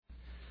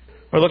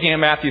We're looking at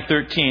Matthew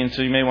 13,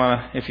 so you may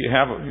want to, if you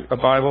have a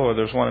Bible or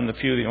there's one in the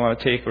pew that you want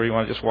to take, or you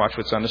want to just watch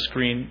what's on the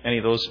screen, any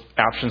of those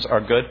options are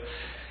good.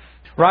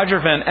 Roger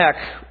Van Eck,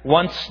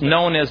 once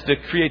known as the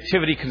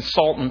creativity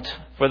consultant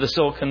for the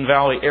Silicon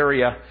Valley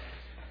area,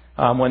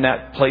 when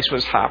that place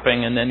was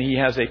hopping, and then he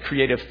has a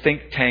creative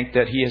think tank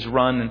that he has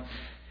run. And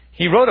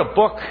he wrote a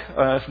book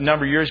a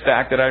number of years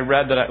back that I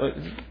read that was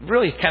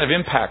really kind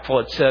of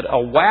impactful. It said, "A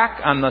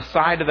Whack on the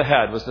Side of the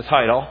Head" was the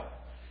title,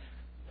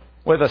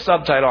 with a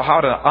subtitle, "How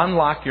to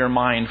Unlock Your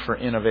Mind for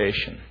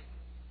Innovation."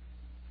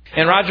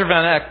 And Roger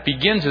Van Eck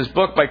begins his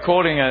book by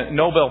quoting a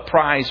Nobel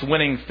Prize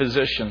winning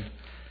physician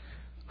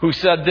who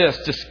said this: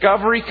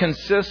 "Discovery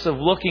consists of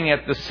looking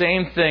at the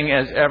same thing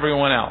as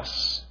everyone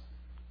else."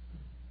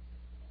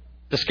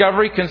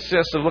 Discovery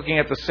consists of looking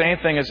at the same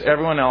thing as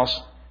everyone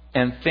else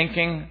and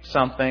thinking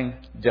something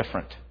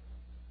different.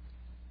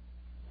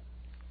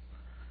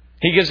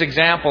 He gives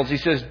examples. He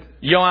says,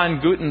 Johann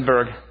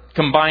Gutenberg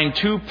combined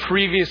two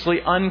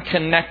previously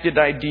unconnected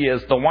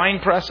ideas, the wine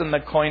press and the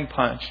coin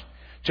punch,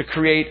 to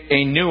create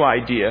a new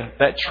idea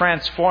that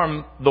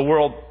transformed the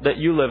world that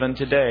you live in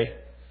today.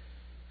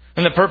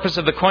 And the purpose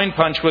of the coin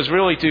punch was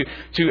really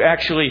to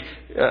actually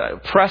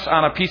press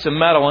on a piece of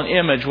metal an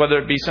image, whether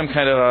it be some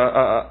kind of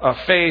a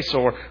face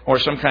or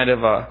some kind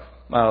of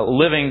a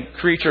living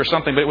creature or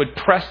something, but it would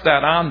press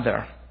that on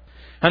there.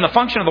 And the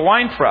function of the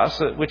wine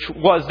press, which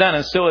was then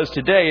and still is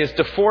today, is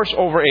to force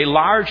over a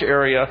large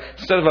area,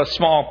 instead of a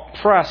small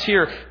press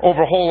here,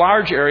 over a whole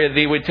large area.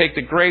 They would take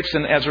the grapes,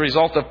 and as a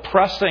result of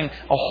pressing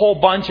a whole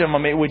bunch of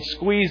them, it would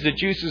squeeze the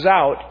juices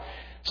out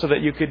so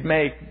that you could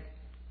make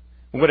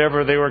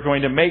whatever they were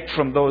going to make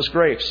from those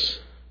grapes.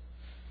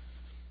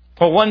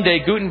 Well, one day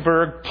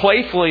Gutenberg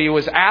playfully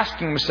was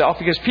asking himself,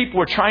 because people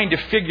were trying to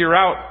figure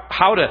out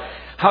how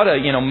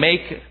to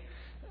make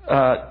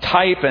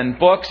type and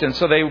books, and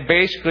so they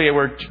basically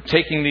were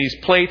taking these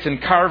plates and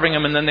carving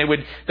them, and then they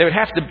would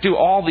have to do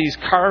all these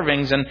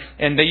carvings,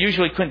 and they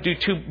usually couldn't do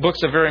two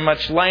books of very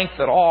much length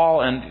at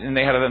all, and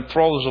they had to then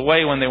throw those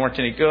away when they weren't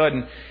any good.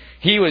 And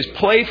he was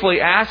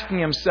playfully asking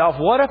himself,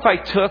 what if I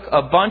took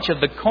a bunch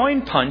of the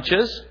coin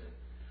punches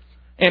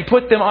and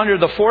put them under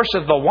the force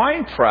of the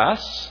wine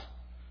press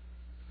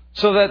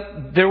so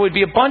that there would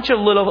be a bunch of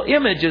little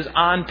images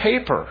on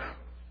paper?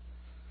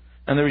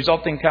 And the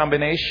resulting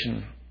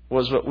combination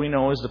was what we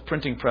know as the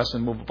printing press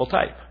and movable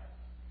type,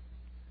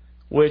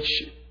 which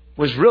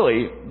was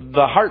really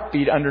the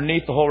heartbeat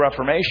underneath the whole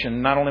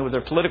Reformation, not only with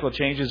their political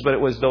changes, but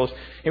it was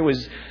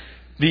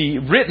the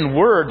written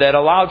word that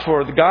allowed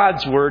for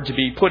God's word to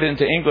be put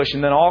into English,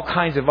 and then all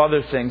kinds of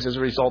other things as a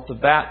result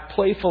of that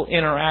playful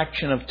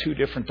interaction of two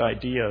different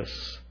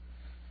ideas.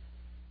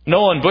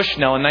 Nolan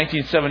Bushnell in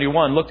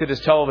 1971 looked at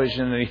his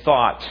television and he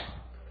thought,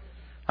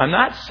 I'm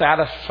not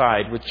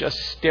satisfied with just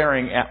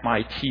staring at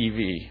my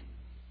TV.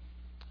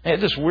 I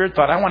had this weird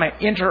thought, I want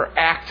to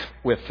interact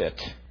with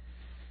it.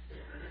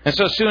 And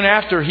so soon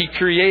after, he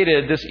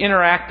created this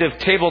interactive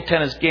table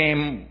tennis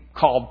game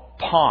called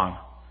Pong.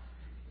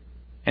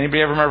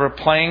 Anybody ever remember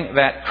playing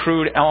that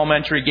crude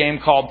elementary game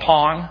called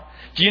Pong?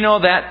 Do you know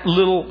that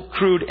little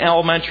crude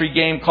elementary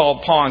game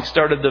called Pong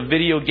started the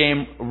video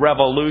game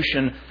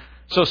revolution?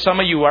 So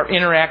some of you are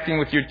interacting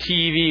with your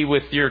TV,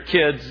 with your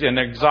kids, and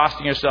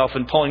exhausting yourself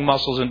and pulling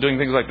muscles and doing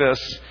things like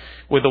this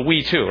with a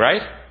Wii too,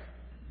 right?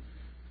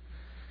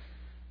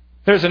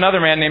 There's another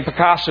man named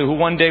Picasso who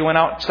one day went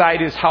outside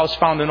his house,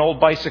 found an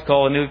old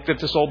bicycle, and he looked at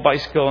this old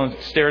bicycle and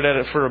stared at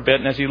it for a bit.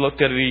 And as he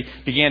looked at it, he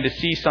began to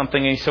see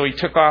something. And so he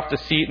took off the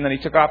seat, and then he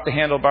took off the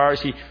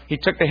handlebars. He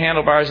took the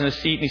handlebars and the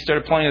seat, and he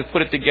started playing to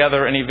put it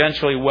together, and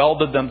eventually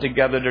welded them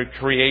together to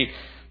create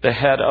the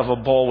head of a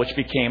bull, which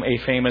became a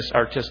famous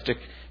artistic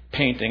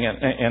painting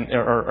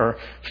or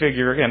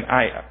figure. And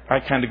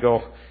I kind of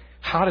go,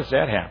 how does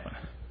that happen?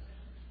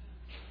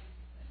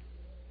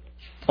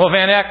 Well,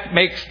 Van Eck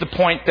makes the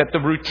point that the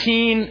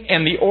routine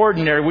and the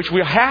ordinary, which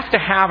we have to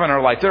have in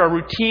our life, there are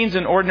routines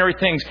and ordinary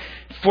things.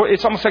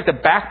 It's almost like the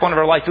backbone of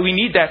our life. We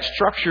need that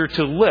structure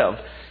to live.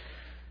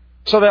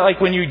 So that like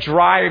when you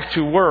drive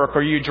to work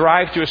or you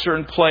drive to a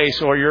certain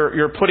place or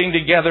you're putting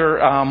together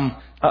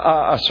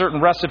a certain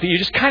recipe, you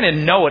just kind of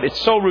know it.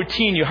 It's so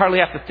routine you hardly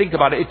have to think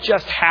about it. It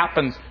just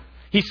happens.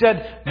 He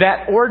said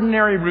that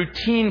ordinary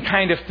routine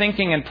kind of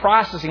thinking and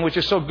processing, which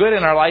is so good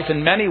in our life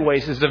in many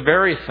ways, is the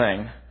very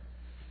thing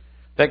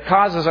that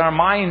causes our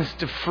minds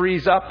to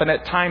freeze up, and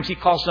at times he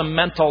calls them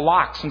mental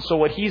locks. And so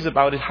what he's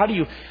about is how do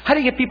you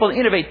get people to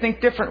innovate, think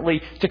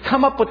differently, to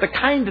come up with the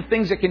kind of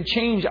things that can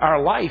change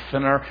our life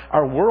and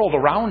our world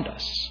around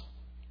us.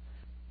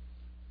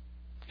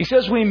 He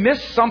says we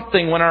miss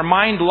something when our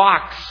mind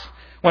locks,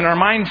 when our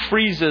mind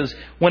freezes,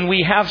 when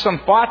we have some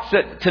thoughts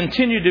that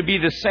continue to be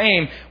the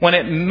same, when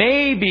it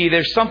may be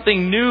there's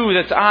something new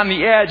that's on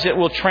the edge that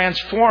will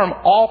transform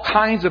all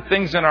kinds of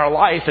things in our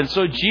life. And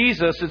so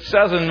Jesus, it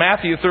says in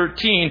Matthew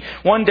 13,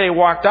 one day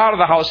walked out of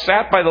the house,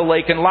 sat by the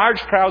lake, and large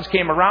crowds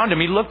came around him.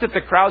 He looked at the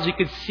crowds. He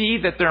could see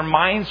that their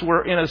minds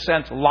were, in a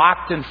sense,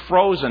 locked and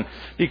frozen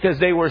because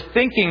they were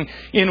thinking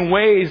in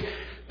ways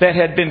that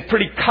had been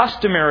pretty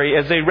customary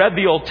as they read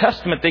the Old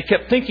Testament. They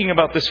kept thinking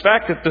about this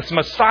fact that this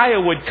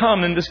Messiah would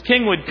come and this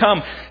king would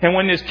come. And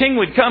when this king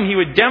would come, he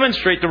would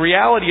demonstrate the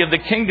reality of the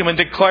kingdom and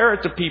declare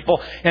it to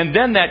people. And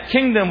then that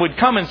kingdom would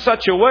come in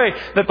such a way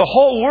that the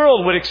whole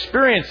world would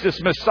experience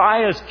this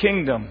Messiah's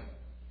kingdom.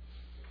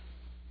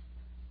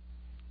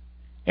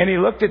 And he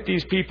looked at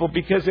these people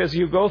because as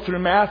you go through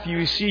Matthew,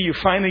 you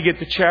finally get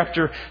to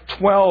chapter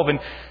 12 and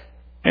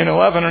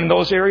 11 in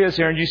those areas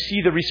there, and you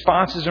see the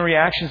responses and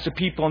reactions to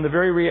people. And the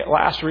very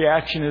last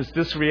reaction is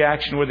this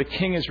reaction where the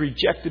king is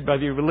rejected by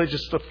the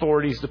religious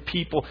authorities, the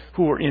people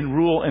who were in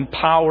rule and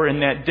power in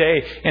that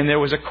day. And there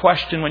was a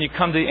question when you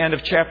come to the end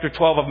of chapter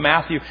 12 of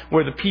Matthew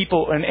where the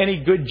people, and any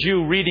good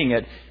Jew reading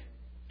it,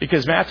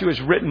 because Matthew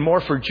is written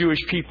more for Jewish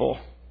people,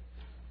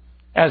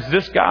 as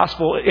this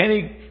gospel,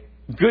 any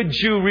good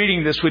Jew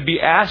reading this would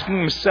be asking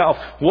himself,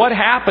 what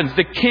happens?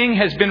 The king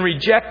has been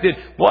rejected.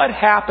 What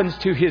happens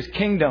to his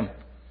kingdom?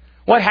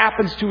 What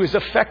happens to his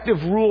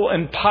effective rule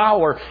and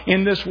power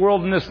in this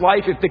world and this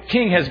life if the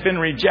king has been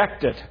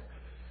rejected?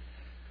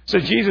 So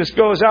Jesus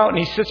goes out and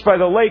he sits by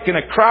the lake and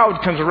a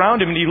crowd comes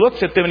around him and he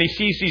looks at them and he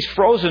sees these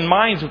frozen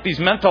minds with these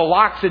mental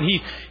locks, and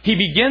he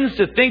begins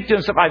to think to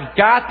himself, I've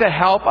got to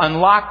help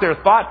unlock their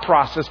thought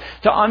process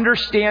to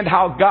understand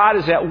how God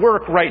is at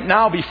work right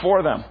now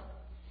before them.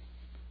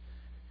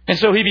 And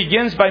so he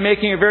begins by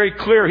making it very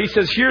clear. He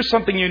says, here's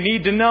something you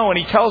need to know. And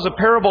he tells a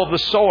parable of the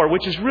sower,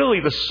 which is really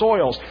the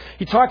soils.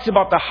 He talks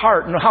about the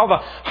heart and how the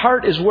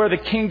heart is where the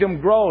kingdom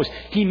grows.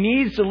 He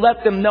needs to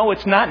let them know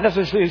it's not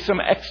necessarily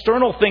some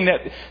external thing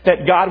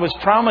that God was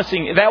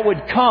promising. That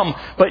would come,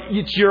 but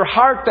it's your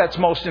heart that's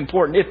most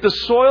important. If the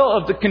soil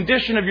of the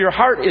condition of your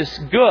heart is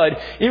good,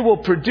 it will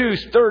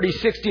produce 30,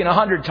 60, and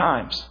 100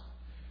 times.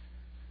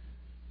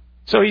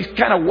 So he's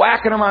kind of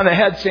whacking them on the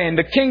head saying,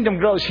 the kingdom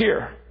grows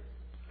here.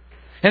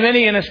 And then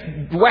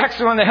he whacks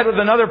him on the head with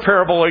another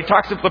parable where he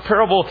talks about the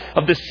parable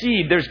of the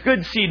seed. There's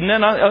good seed. And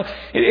then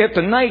at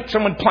the night,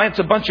 someone plants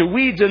a bunch of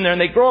weeds in there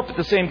and they grow up at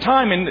the same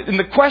time. And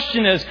the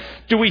question is,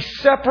 do we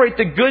separate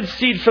the good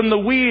seed from the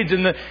weeds?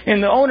 And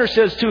the owner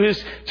says to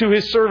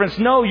his servants,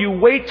 no, you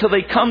wait till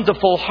they come to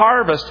full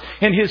harvest.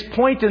 And his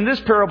point in this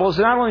parable is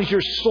not only is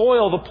your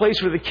soil the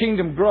place where the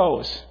kingdom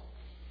grows,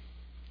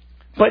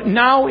 but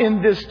now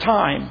in this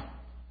time,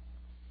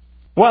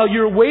 while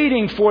you're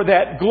waiting for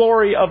that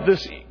glory of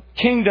this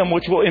kingdom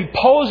which will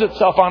impose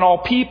itself on all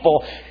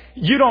people,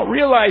 you don't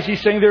realize,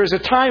 he's saying, there is a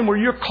time where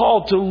you're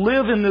called to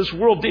live in this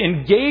world, to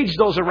engage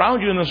those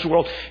around you in this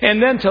world,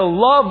 and then to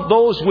love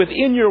those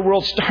within your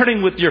world,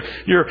 starting with your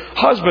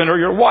husband or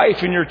your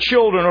wife and your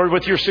children, or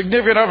with your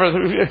significant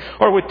other,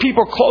 or with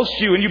people close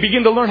to you. And you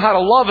begin to learn how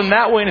to love in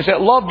that way. And as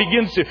that love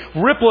begins to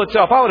ripple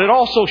itself out, it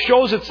also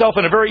shows itself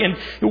in a very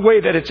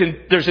way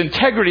that there's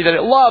integrity, that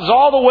it loves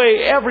all the way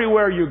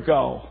everywhere you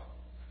go.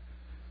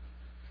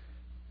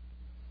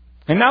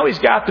 And now he's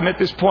got them at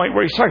this point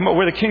where he's talking about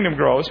where the kingdom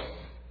grows.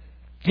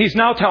 He's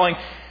now telling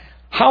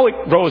how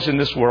it grows in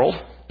this world,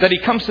 that he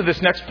comes to this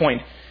next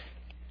point,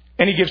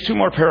 and he gives two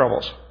more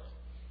parables.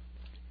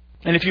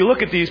 And if you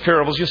look at these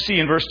parables, you'll see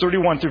in verse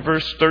 31 through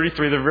verse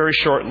 33, they're very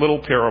short little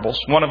parables.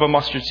 One of a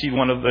mustard seed,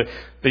 one of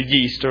the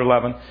yeast or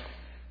leaven.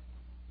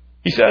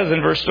 He says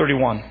in verse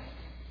 31,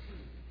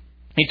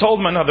 he told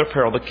him another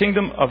parable. The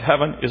kingdom of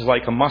heaven is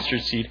like a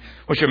mustard seed,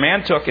 which a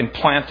man took and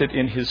planted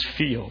in his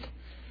field.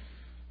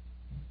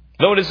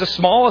 Though it is the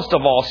smallest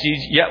of all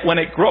seeds, yet when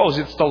it grows,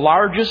 it's the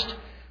largest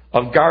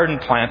of garden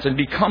plants and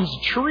becomes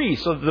a tree,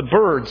 so that the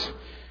birds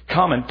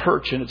come and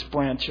perch in its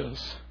branches.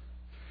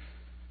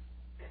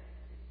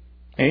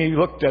 And he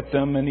looked at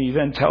them and he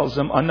then tells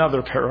them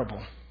another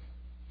parable.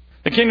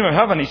 The kingdom of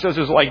heaven, he says,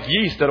 is like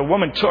yeast that a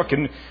woman took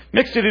and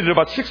mixed it into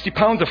about 60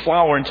 pounds of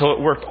flour until it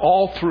worked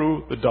all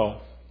through the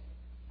dough.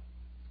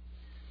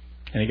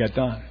 And he got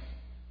done.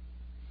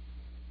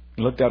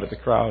 He looked out at the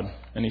crowd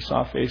and he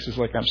saw faces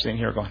like I'm sitting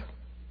here going,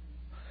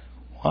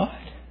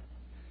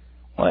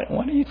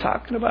 What are you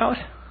talking about?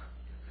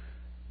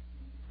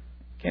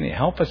 Can you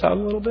help us out a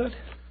little bit?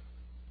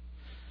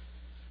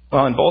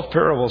 Well, in both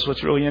parables,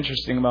 what's really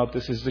interesting about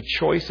this is the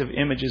choice of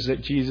images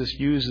that Jesus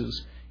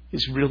uses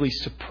is really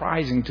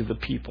surprising to the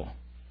people.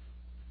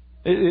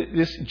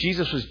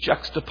 Jesus was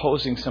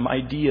juxtaposing some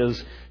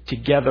ideas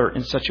together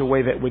in such a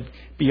way that would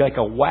be like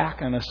a whack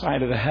on the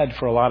side of the head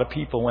for a lot of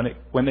people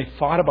when they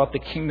thought about the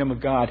kingdom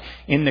of God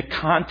in the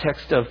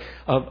context of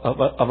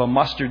a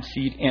mustard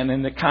seed and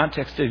in the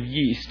context of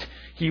yeast.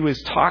 He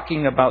was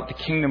talking about the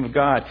kingdom of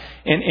God.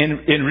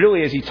 And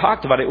really, as he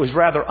talked about it, it was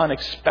rather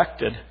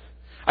unexpected.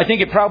 I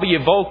think it probably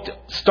evoked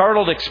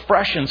startled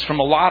expressions from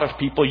a lot of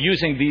people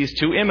using these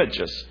two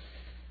images.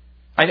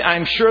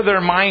 I'm sure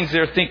their minds,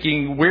 they're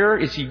thinking, where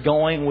is he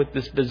going with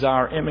this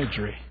bizarre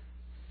imagery?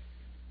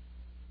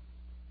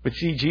 But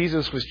see,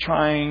 Jesus was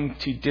trying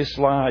to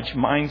dislodge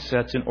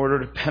mindsets in order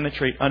to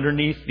penetrate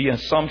underneath the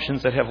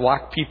assumptions that have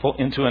locked people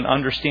into an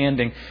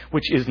understanding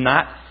which is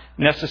not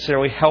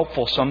necessarily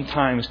helpful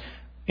sometimes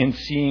in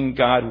seeing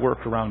God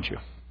work around you.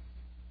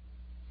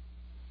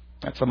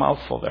 That's a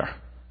mouthful there.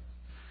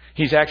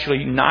 He's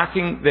actually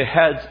knocking the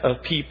heads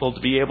of people to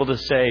be able to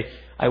say,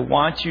 I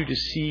want you to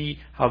see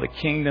how the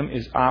kingdom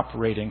is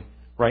operating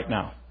right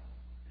now.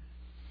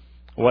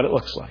 What it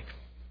looks like.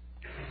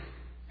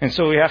 And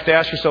so we have to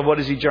ask yourself, what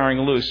is he jarring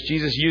loose?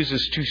 Jesus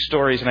uses two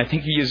stories, and I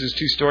think he uses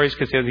two stories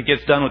because as he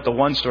gets done with the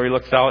one story, he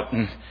looks out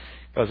and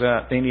goes,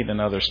 they need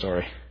another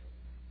story.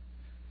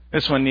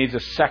 This one needs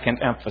a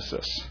second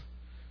emphasis.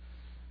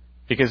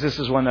 Because this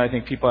is one that I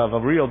think people have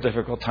a real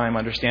difficult time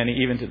understanding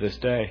even to this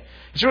day.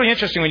 It's really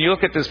interesting when you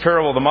look at this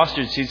parable of the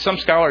mustard seed. Some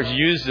scholars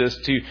use this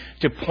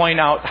to point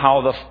out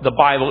how the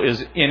Bible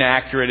is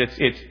inaccurate.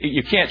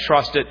 You can't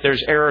trust it.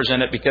 There's errors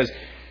in it because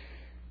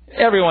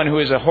everyone who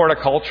is a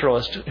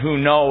horticulturalist who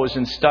knows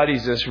and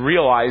studies this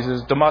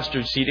realizes the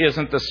mustard seed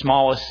isn't the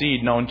smallest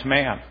seed known to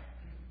man.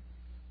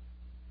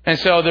 And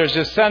so there's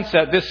this sense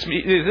that this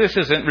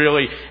isn't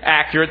really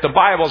accurate. The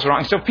Bible's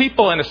wrong. So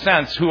people, in a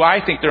sense, who I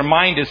think their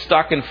mind is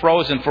stuck and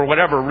frozen for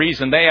whatever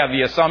reason, they have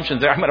the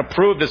assumptions that I'm going to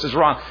prove this is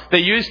wrong. They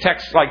use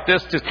texts like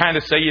this to kind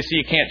of say, you see,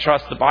 you can't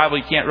trust the Bible.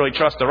 You can't really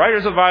trust the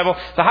writers of the Bible.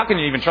 So how can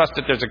you even trust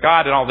that there's a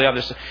God and all the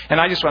others? And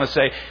I just want to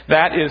say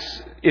that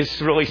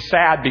is really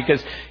sad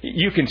because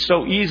you can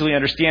so easily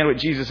understand what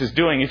Jesus is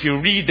doing. If you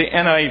read the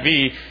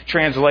NIV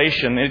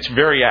translation, it's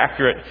very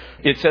accurate.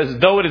 It says,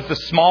 though it is the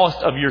smallest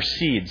of your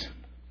seeds,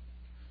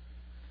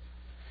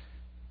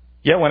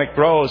 yet when it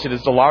grows, it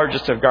is the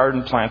largest of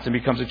garden plants and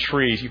becomes a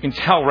tree. You can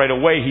tell right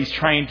away he's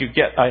trying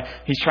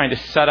to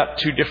set up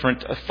two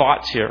different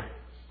thoughts here.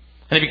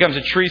 And it becomes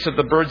a tree so that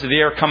the birds of the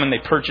air come and they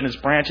perch in its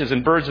branches.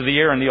 And birds of the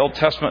air in the Old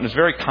Testament is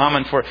very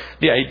common for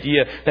the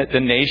idea that the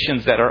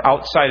nations that are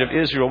outside of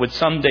Israel would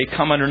someday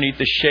come underneath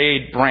the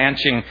shade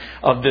branching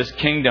of this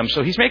kingdom.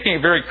 So he's making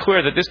it very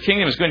clear that this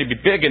kingdom is going to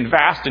be big and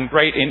vast and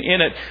great. And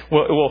in it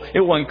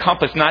will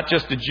encompass not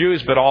just the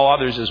Jews but all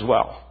others as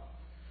well.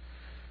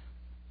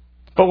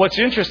 But what's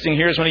interesting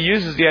here is when he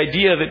uses the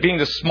idea of it being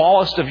the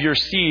smallest of your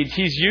seeds,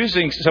 he's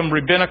using some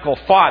rabbinical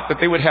thought that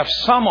they would have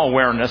some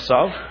awareness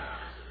of.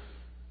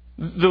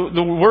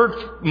 The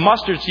word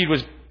mustard seed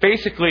was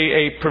basically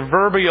a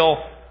proverbially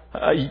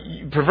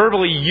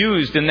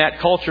used in that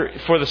culture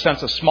for the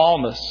sense of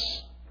smallness.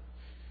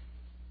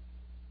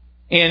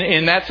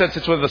 In that sense,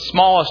 it's one of the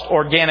smallest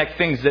organic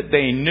things that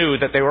they knew,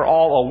 that they were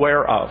all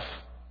aware of.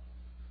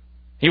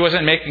 He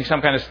wasn't making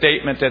some kind of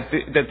statement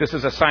that this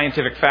is a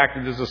scientific fact,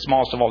 that this is the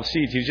smallest of all the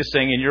seeds. He was just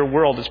saying in your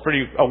world it's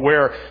pretty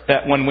aware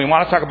that when we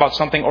want to talk about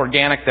something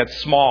organic that's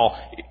small,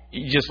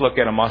 you just look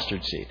at a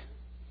mustard seed.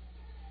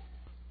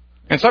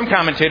 And some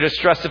commentators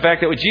stress the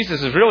fact that what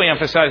Jesus is really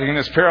emphasizing in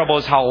this parable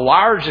is how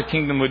large the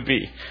kingdom would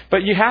be.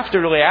 But you have to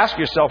really ask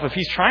yourself, if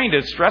he's trying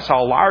to stress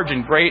how large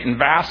and great and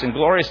vast and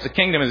glorious the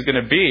kingdom is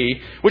going to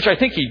be, which I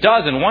think he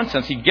does in one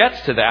sense, he gets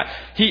to that.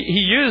 He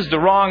used the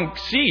wrong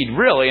seed,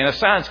 really, in a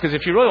sense, because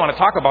if you really want to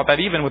talk about that,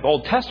 even with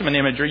Old Testament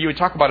imagery, you would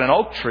talk about an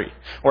oak tree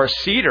or a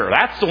cedar.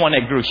 That's the one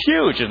that grew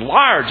huge and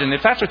large, and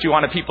if that's what you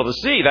wanted people to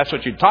see, that's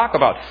what you'd talk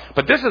about.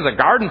 But this is a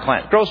garden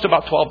plant. It grows to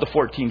about 12 to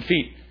 14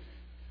 feet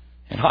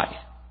in height.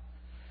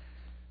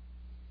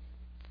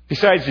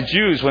 Besides the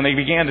Jews, when they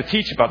began to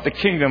teach about the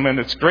kingdom and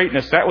its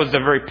greatness, that was the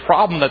very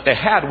problem that they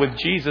had with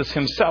Jesus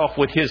himself,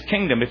 with his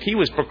kingdom. If he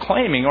was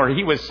proclaiming or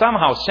he was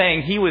somehow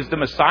saying he was the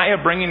Messiah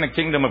bringing the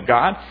kingdom of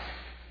God,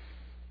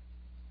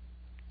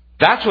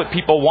 that's what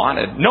people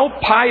wanted. No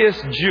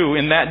pious Jew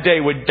in that day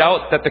would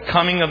doubt that the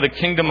coming of the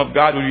kingdom of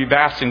God would be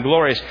vast and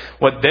glorious.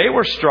 What they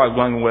were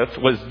struggling with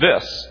was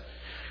this.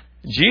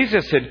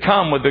 Jesus had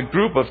come with a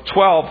group of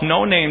 12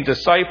 no-name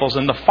disciples,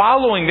 and the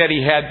following that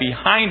he had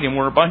behind him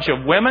were a bunch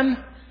of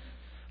women,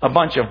 a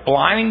bunch of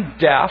blind,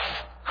 deaf,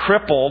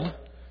 crippled,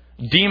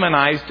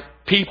 demonized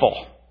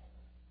people.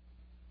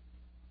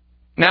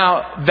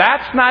 Now,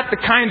 that's not the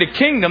kind of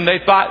kingdom they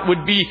thought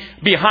would be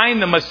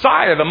behind the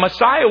Messiah. The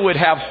Messiah would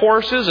have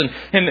horses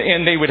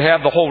and they would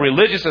have the whole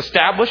religious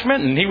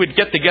establishment, and he would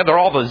get together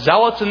all the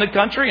zealots in the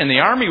country, and the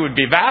army would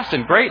be vast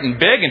and great and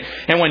big.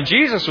 And when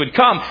Jesus would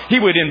come, he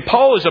would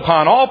impose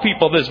upon all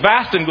people this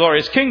vast and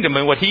glorious kingdom.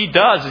 And what he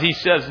does is he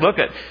says, look,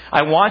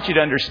 I want you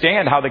to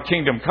understand how the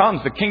kingdom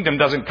comes. The kingdom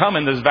doesn't come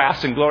in this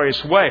vast and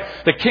glorious way.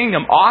 The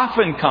kingdom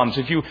often comes.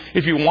 If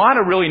you want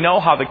to really know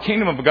how the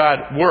kingdom of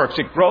God works,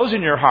 it grows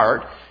in your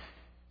heart,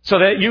 so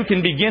that you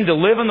can begin to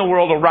live in the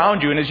world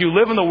around you. And as you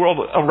live in the world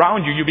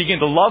around you, you begin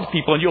to love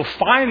people. And you'll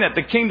find that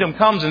the kingdom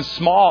comes in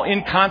small,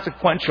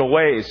 inconsequential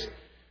ways.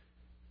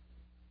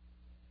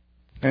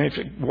 And if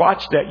you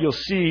watch that, you'll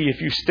see,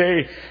 if you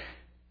stay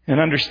in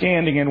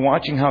understanding and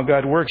watching how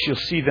God works, you'll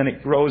see then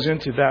it grows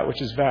into that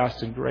which is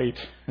vast and great.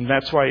 And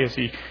that's why as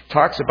he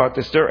talks about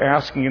this, they're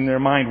asking in their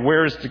mind,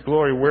 where is the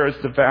glory? Where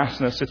is the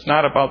vastness? It's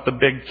not about the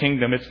big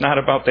kingdom. It's not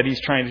about that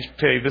he's trying to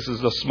say this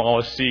is the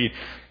smallest seed.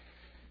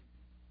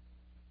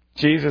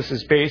 Jesus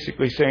is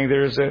basically saying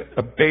there is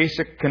a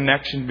basic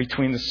connection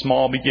between the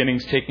small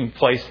beginnings taking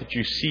place that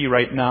you see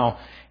right now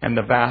and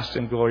the vast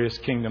and glorious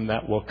kingdom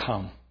that will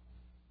come.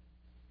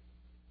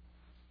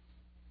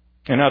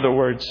 In other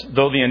words,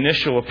 though the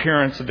initial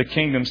appearance of the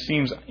kingdom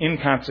seems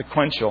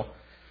inconsequential,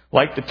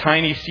 like the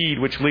tiny seed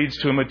which leads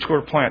to a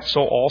mature plant,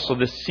 so also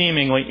the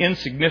seemingly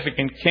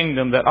insignificant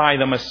kingdom that I,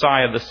 the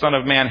Messiah, the Son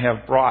of Man,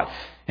 have brought,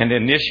 and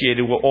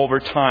initiated will over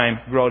time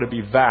grow to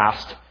be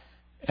vast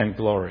and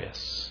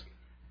glorious.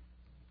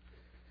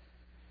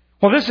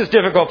 Well, this is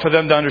difficult for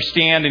them to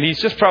understand, and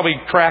he's just probably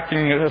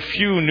cracking a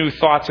few new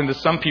thoughts into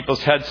some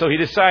people's heads, so he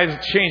decides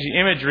to change the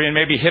imagery and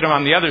maybe hit them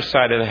on the other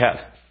side of the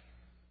head.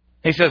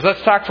 He says,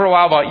 let's talk for a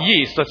while about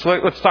yeast. Let's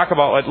talk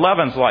about what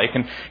leaven's like.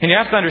 And you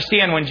have to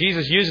understand, when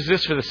Jesus uses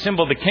this for the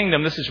symbol of the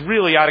kingdom, this is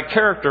really out of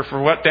character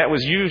for what that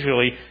was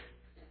usually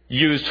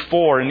used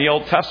for. In the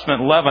Old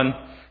Testament, leaven,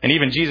 and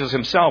even Jesus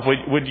himself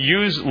would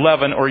use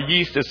leaven or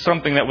yeast as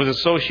something that was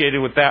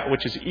associated with that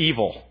which is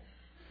evil.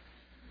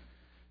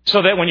 So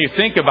that when you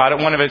think about it,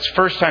 one of its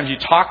first times you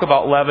talk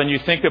about leaven, you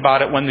think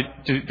about it when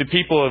the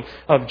people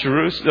of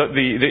Jerusalem,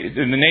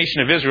 the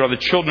nation of Israel, the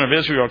children of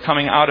Israel are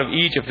coming out of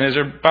Egypt. And as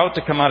they're about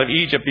to come out of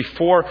Egypt,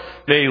 before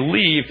they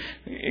leave,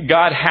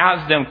 God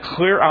has them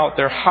clear out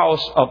their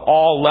house of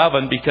all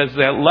leaven, because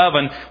that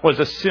leaven was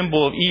a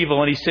symbol of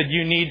evil. And He said,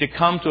 you need to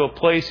come to a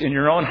place in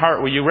your own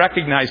heart where you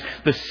recognize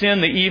the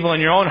sin, the evil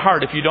in your own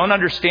heart. If you don't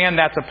understand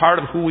that's a part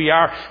of who we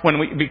are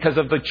because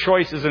of the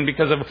choices and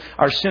because of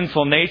our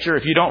sinful nature,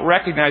 if you don't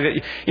recognize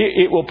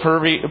it will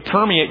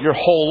permeate your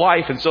whole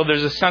life. And so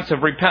there's a sense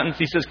of repentance.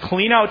 He says,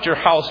 clean out your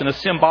house in a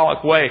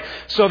symbolic way,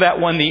 so that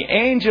when the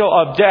angel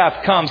of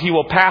death comes, he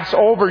will pass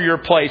over your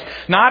place,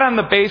 not on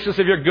the basis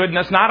of your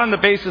goodness, not on the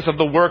basis of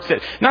the works,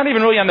 not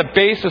even really on the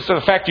basis of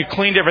the fact you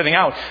cleaned everything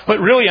out, but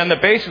really on the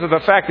basis of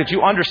the fact that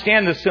you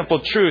understand the simple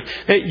truth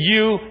that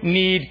you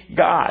need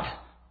God.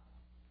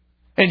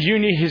 And you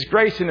need His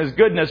grace and His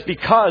goodness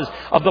because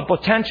of the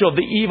potential of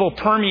the evil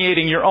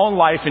permeating your own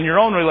life and your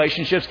own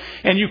relationships.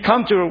 And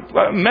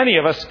many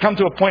of us come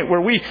to a point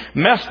where we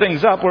mess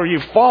things up, where you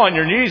fall on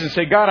your knees and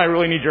say, God, I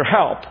really need your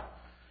help.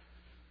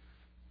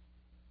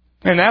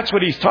 And that's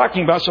what he's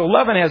talking about. So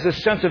leaven has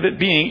this sense of it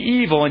being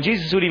evil. And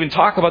Jesus would even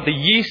talk about the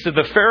yeast of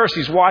the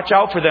Pharisees. Watch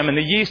out for them. And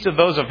the yeast of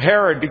those of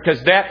Herod.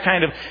 Because that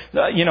kind of,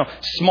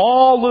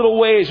 small little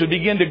ways would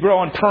begin to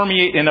grow and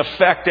permeate and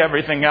affect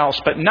everything else.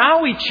 But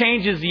now he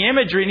changes the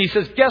imagery and he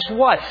says, guess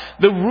what?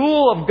 The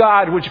rule of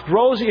God which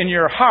grows in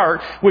your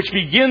heart, which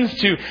begins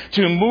to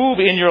move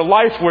in your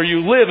life where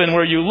you live and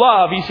where you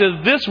love. He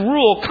says this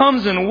rule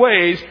comes in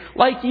ways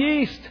like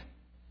yeast.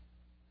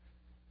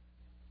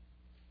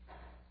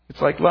 It's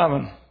like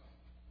leaven.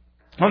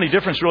 The only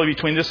difference really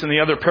between this and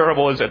the other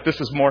parable is that this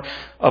is more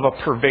of a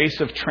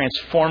pervasive,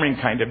 transforming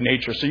kind of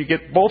nature. So you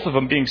get both of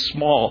them being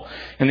small,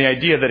 and the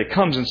idea that it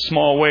comes in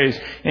small ways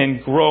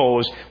and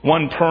grows.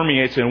 One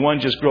permeates and one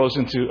just grows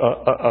into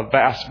a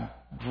vast,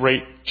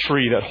 great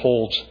tree that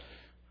holds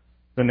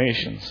the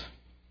nations.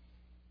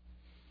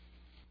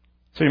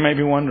 So you may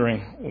be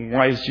wondering,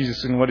 why is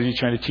Jesus and what is He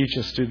trying to teach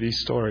us through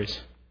these stories?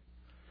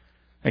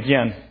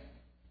 Again,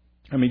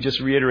 let me just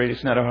reiterate,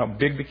 it's not how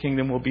big the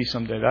kingdom will be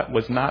someday. That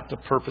was not the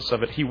purpose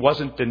of it. He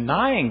wasn't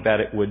denying that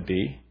it would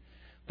be,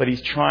 but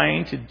He's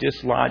trying to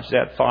dislodge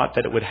that thought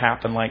that it would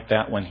happen like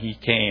that when He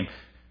came.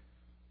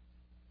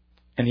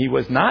 And He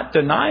was not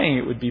denying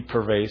it would be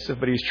pervasive,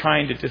 but He's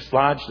trying to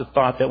dislodge the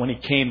thought that when He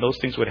came, those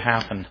things would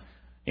happen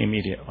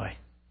immediately.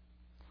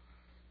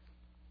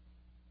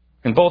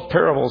 In both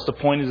parables, the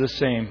point is the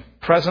same.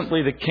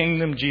 Presently, the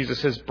kingdom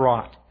Jesus has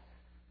brought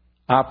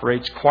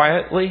operates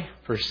quietly,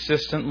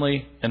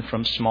 persistently, and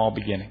from small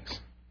beginnings.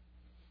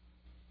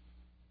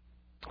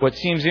 What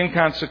seems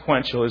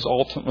inconsequential is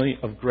ultimately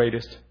of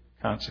greatest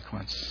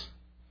consequence.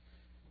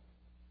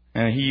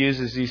 And He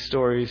uses these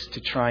stories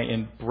to try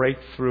and break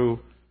through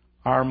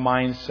our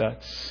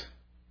mindsets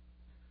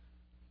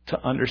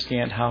to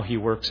understand how He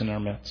works in our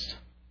midst.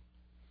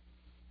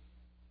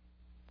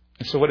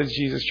 And so what is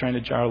Jesus trying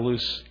to jar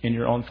loose in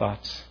your own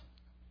thoughts,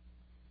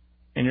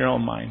 in your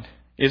own mind?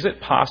 Is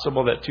it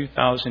possible that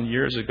 2,000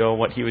 years ago,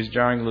 what He was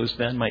jarring loose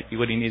then might be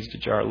what He needs to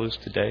jar loose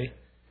today?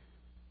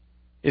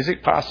 Is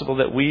it possible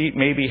that we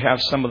maybe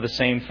have some of the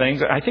same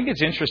things? I think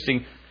it's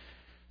interesting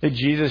that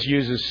Jesus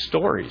uses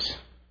stories,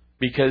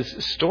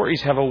 because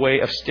stories have a way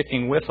of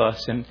sticking with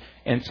us,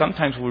 and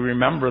sometimes we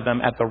remember them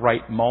at the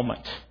right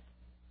moment.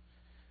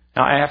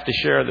 Now, I have to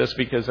share this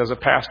because as a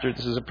pastor,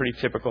 this is a pretty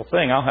typical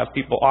thing. I'll have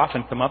people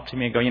often come up to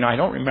me and go, I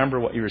don't remember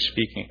what you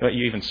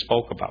even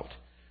spoke about.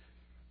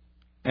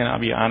 And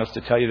I'll be honest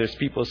to tell you, there's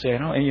people who say,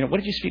 what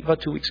did you speak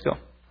about 2 weeks ago?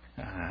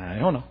 I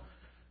don't know.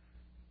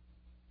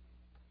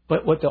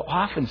 But what they'll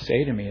often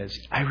say to me is,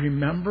 I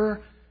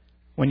remember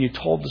when you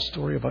told the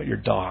story about your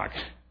dog.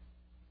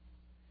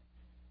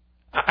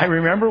 I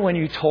remember when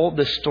you told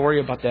the story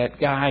about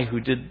that guy who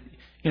did,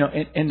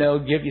 and they'll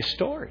give you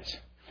stories.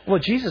 Well,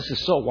 Jesus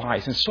is so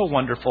wise and so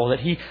wonderful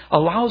that He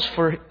allows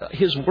for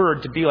His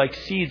word to be like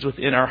seeds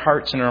within our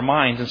hearts and our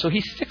minds. And so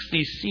He sticks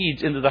these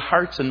seeds into the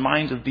hearts and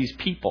minds of these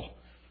people.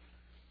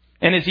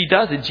 And as He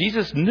does it,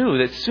 Jesus knew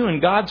that soon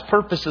God's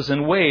purposes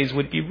and ways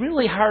would be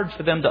really hard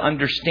for them to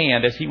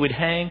understand as He would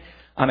hang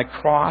on a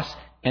cross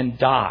and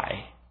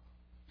die.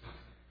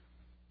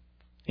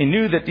 He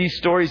knew that these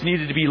stories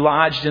needed to be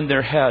lodged in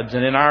their heads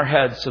and in our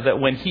heads so that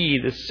when He,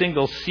 this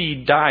single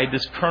seed, died,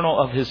 this kernel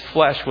of His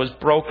flesh was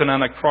broken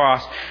on a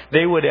cross,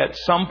 they would at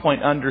some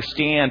point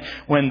understand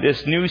when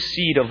this new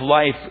seed of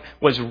life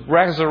was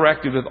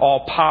resurrected with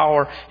all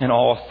power and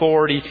all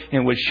authority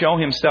and would show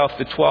Himself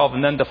to 12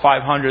 and then to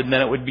 500, and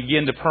then it would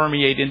begin to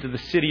permeate into the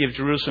city of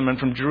Jerusalem, and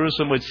from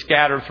Jerusalem would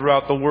scatter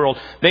throughout the world.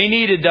 They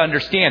needed to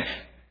understand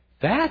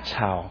that's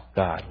how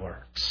God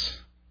works.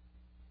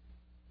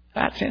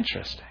 That's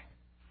interesting.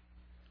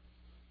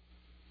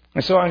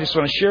 And so I just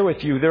want to share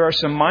with you, there are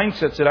some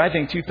mindsets that I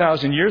think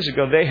 2,000 years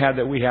ago they had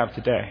that we have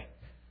today.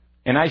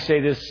 And I say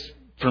this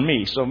for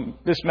me, so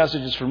this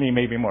message is for me,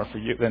 maybe more for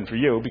you than for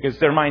you, because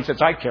they're mindsets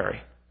I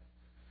carry.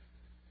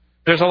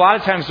 There's a lot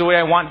of times the way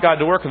I want God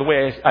to work, or the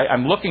way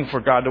I'm looking for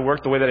God to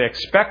work, the way that I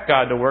expect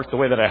God to work, the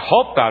way that I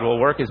hope God will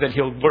work, is that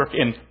He'll work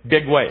in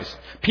big ways.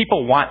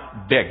 People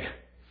want big.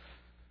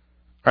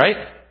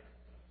 Right?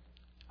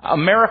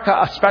 America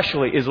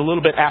especially is a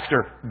little bit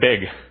after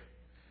big.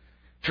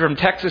 If you're from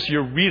Texas,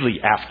 you're really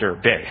after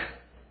big.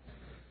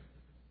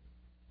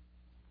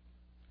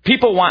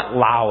 People want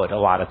loud a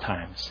lot of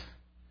times.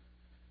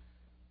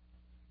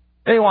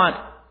 They want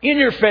in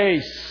your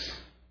face.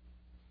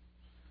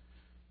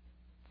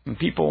 And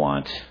people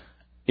want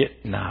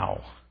it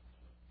now.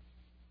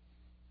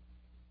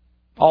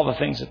 All the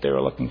things that they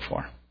were looking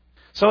for.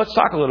 So let's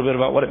talk a little bit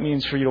about what it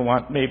means for you to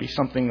want maybe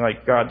something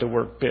like God to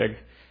work big.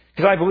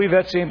 Because I believe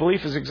that same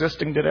belief is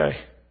existing today.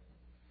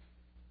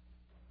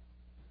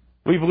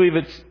 We believe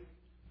it's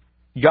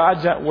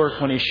God's at work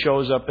when He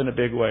shows up in a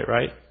big way,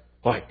 right?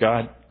 Boy,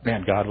 God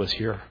was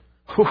here.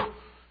 Whew.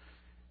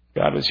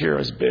 God was here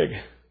as big.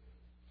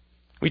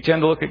 We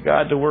tend to look at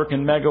God to work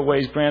in mega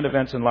ways, grand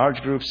events, and large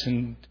groups,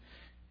 and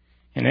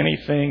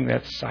anything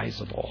that's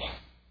sizable.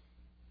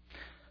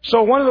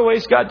 So one of the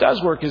ways God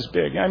does work is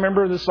big. I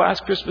remember this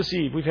last Christmas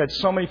Eve, we've had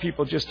so many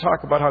people just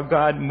talk about how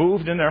God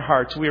moved in their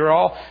hearts. We were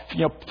all,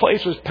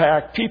 place was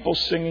packed, people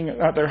singing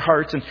at their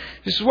hearts. And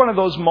this is one of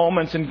those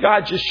moments, and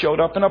God just showed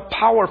up in a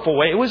powerful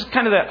way. It was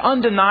kind of that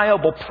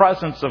undeniable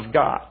presence of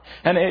God.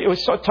 And it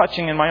was so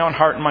touching in my own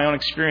heart and my own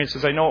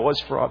experiences. I know it was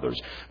for others.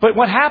 But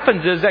what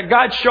happens is that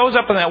God shows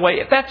up in that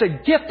way. That's a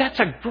gift. That's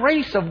a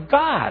grace of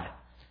God.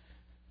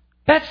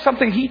 That's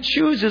something He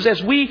chooses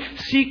as we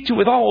seek to,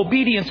 with all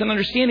obedience and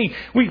understanding,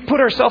 we put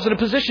ourselves in a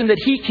position that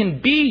He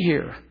can be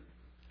here.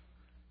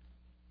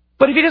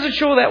 But if He doesn't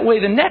show that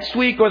way the next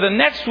week or the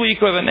next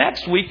week or the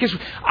next week, because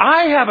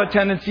I have a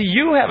tendency,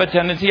 you have a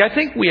tendency, I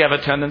think we have a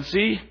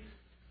tendency.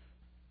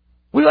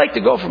 We like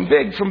to go from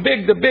big to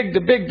big to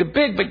big to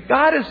big, but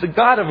God is the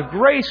God of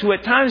grace who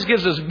at times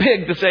gives us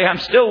big to say, I'm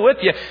still with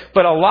you.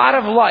 But a lot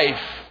of life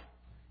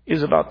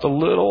is about the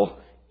little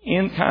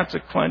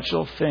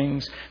inconsequential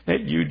things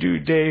that you do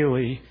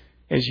daily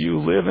as you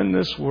live in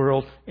this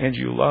world and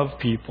you love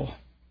people.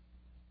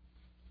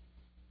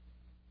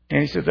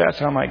 And He said, that's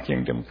how my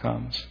kingdom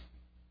comes.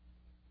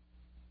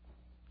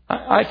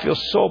 I feel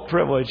so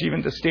privileged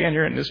even to stand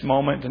here in this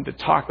moment and to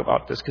talk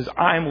about this, because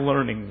I'm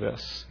learning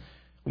this.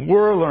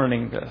 We're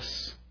learning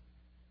this.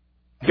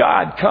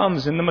 God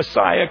comes and the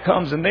Messiah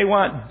comes and they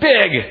want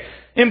big,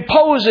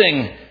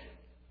 imposing.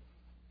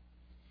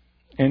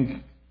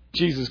 And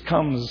Jesus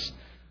comes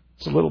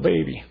as a little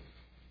baby.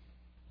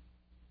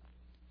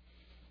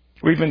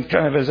 We've been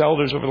kind of, as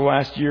elders over the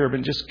last year,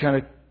 been just kind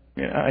of,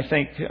 I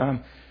think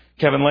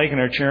Kevin Lake,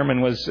 our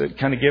chairman, was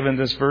kind of given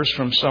this verse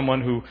from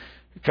someone who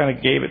kind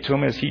of gave it to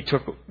him as he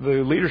took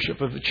the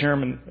leadership of the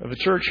chairman of the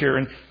church here.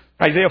 And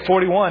Isaiah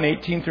 41,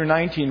 18 through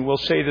 19, we'll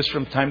say this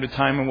from time to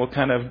time and we'll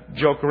kind of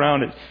joke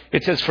around it.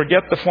 It says,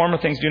 forget the former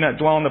things, do not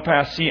dwell in the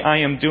past. See, I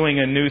am doing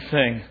a new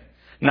thing.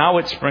 Now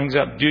it springs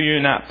up. Do you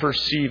not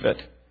perceive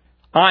it?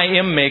 I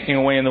am making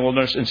a way in the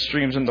wilderness and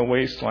streams in the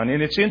wasteland.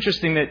 And it's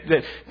interesting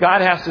that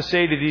God has to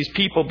say to these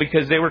people,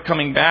 because they were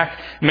coming back,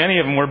 many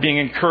of them were being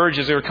encouraged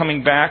as they were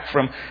coming back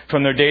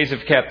from their days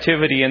of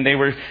captivity. And they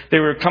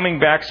were coming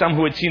back, some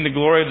who had seen the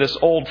glory of this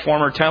old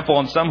former temple,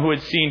 and some who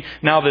had seen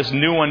now this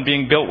new one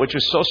being built, which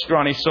was so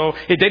scrawny. So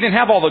they didn't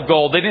have all the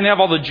gold, they didn't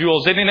have all the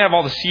jewels, they didn't have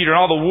all the cedar and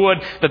all the wood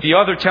that the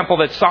other temple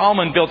that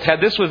Solomon built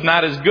had. This was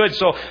not as good.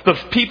 So the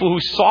people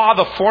who saw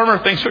the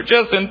former things were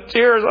just in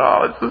tears.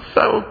 Oh, it's just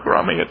so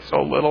crummy, it's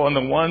so little. And the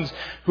ones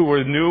who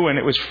were new and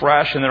it was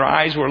fresh and their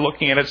eyes were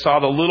looking at it, saw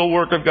the little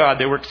work of God.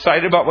 They were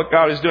excited about what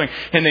God was doing,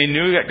 and they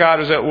knew that God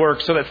was at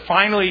work. So that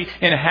finally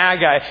in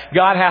Haggai,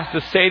 God has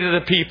to say to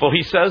the people,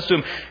 He says to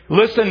them,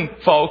 listen,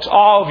 folks,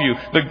 all of you,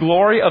 the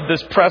glory of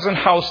this present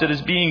house that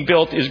is being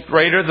built is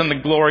greater than the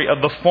glory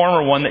of the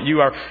former one that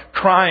you are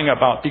crying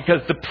about.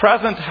 Because the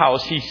present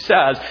house, He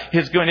says,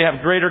 is going to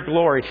have greater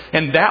glory.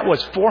 And that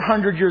was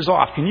 400 years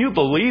off. Can you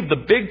believe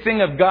the big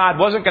thing of God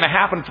wasn't going to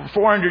happen for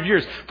 400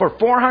 years? For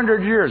 400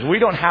 years, we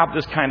don't have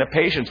this kind of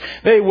patience.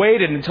 They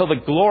waited until the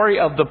glory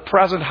of the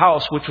present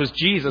house, which was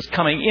Jesus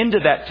coming into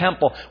that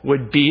temple,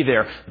 would be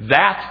there.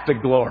 That's the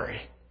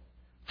glory.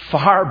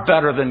 Far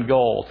better than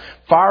gold,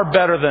 far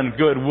better than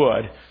good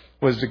wood,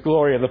 was the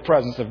glory of the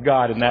presence of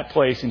God in that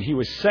place. And He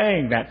was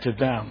saying that to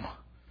them.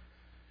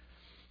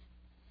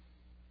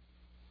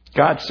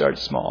 God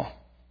starts small.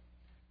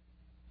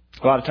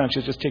 A lot of times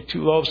He'll just take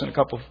 2 loaves and a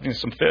couple,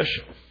 some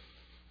fish,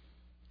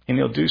 and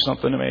He'll do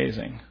something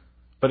amazing.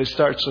 But it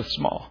starts with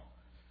small.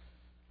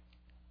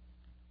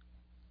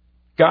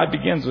 God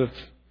begins with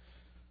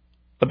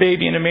a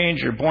baby in a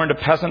manger, born to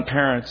peasant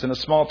parents in a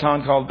small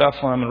town called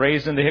Bethlehem,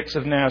 raised in the Hicks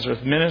of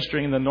Nazareth,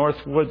 ministering in the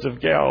north woods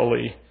of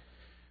Galilee,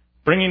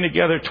 bringing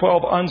together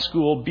 12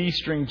 unschooled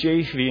B-string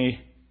JV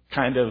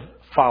kind of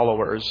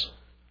followers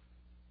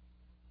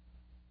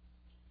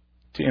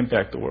to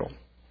impact the world.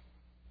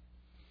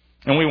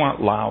 And we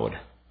want loud.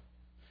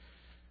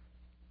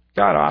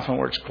 God often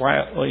works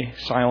quietly,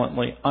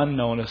 silently,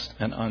 unnoticed,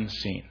 and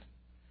unseen.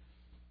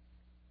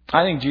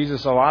 I think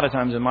Jesus, a lot of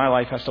times in my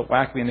life, has to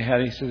whack me in the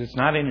head. He says, it's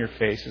not in your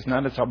face. It's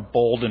not how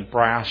bold and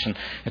brash, and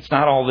it's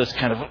not all this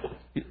kind of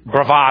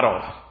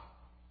bravado.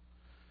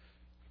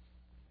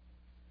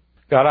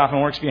 God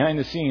often works behind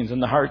the scenes in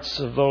the hearts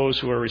of those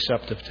who are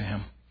receptive to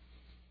Him.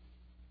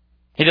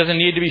 He doesn't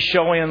need to be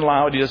showy and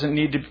loud. He doesn't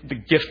need to be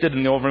gifted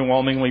and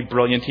overwhelmingly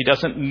brilliant. He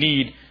doesn't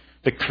need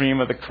the cream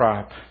of the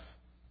crop.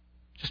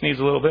 Just needs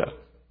a little bit.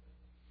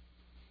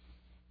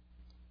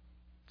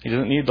 He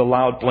doesn't need the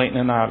loud, blatant,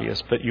 and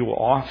obvious, but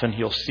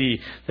you'll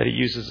see that He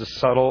uses the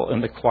subtle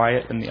and the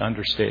quiet and the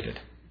understated.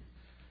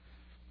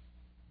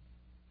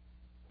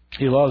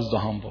 He loves the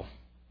humble.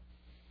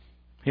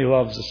 He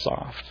loves the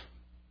soft.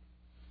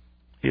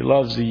 He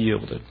loves the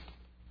yielded.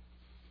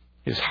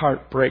 His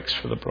heart breaks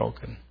for the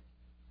broken.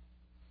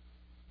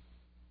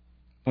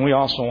 And we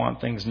also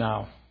want things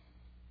now.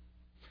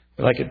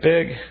 We like it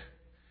big.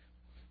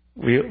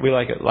 We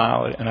like it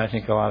loud, and I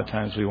think a lot of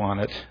times we want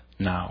it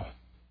now.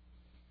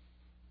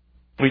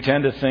 We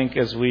tend to think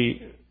as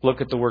we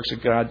look at the works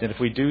of God that if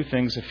we do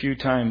things a few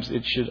times,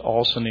 it should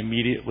also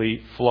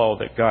immediately flow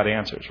that God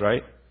answers,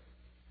 right?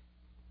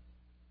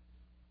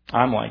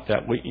 I'm like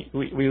that. We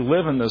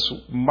live in this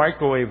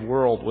microwave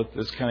world with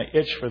this kind of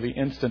itch for the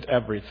instant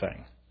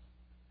everything.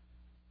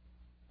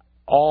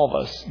 All of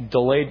us,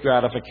 delayed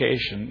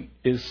gratification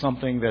is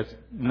something that's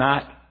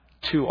not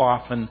too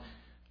often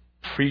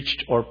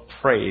preached or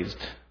praised.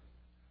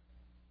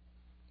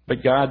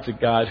 But God's a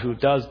God who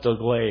does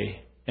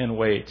delay and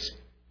waits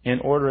in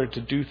order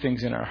to do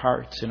things in our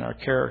hearts, in our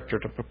character,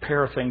 to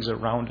prepare things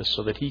around us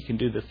so that He can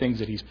do the things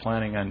that He's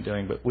planning on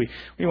doing. But we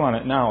want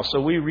it now. So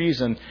we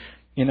reason,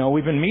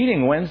 we've been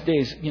meeting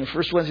Wednesdays,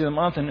 first Wednesday of the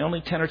month, and only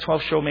 10 or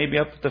 12 show maybe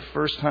up the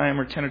first time,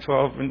 or 10 or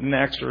 12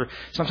 next, or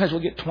sometimes we'll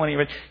get 20.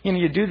 But,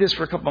 you do this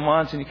for a couple of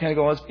months, and you kind of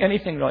go, is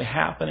anything really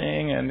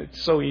happening? And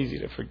it's so easy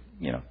to,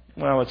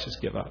 let's just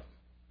give up.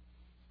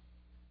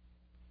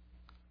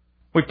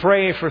 We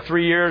pray for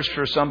 3 years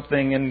for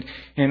something,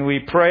 and we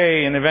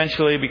pray, and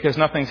eventually, because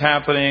nothing's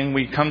happening,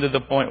 we come to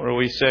the point where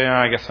we say,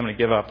 I guess I'm going to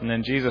give up. And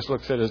then Jesus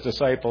looks at His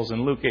disciples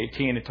in Luke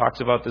 18. It talks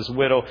about this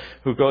widow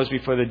who goes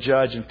before the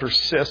judge and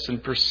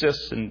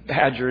persists and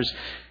badgers.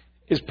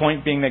 His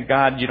point being that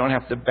God, you don't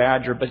have to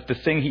badger, but the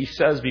thing He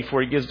says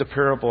before He gives the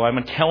parable,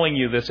 I'm telling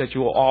you this, that you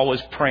will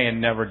always pray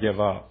and never give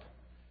up.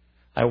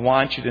 I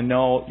want you to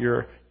know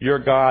your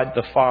God,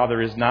 the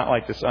Father, is not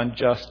like this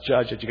unjust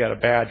judge that you got to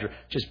badger.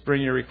 Just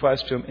bring your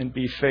request to Him and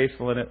be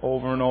faithful in it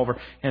over and over,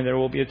 and there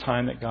will be a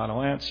time that God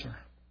will answer.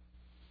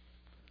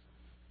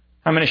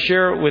 I'm going to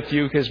share it with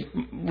you because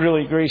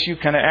really, Grace, you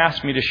kind of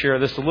asked me to share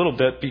this a little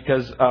bit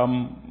because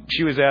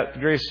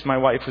Grace, my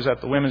wife, was at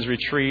the women's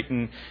retreat,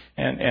 and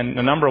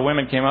a number of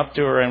women came up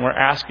to her and were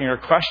asking her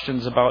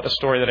questions about a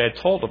story that I had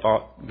told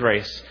about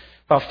Grace.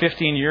 About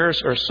 15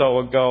 years or so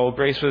ago,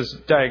 Grace was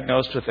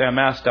diagnosed with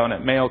MS down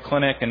at Mayo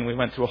Clinic, and we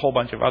went through a whole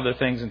bunch of other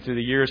things, and through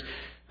the years,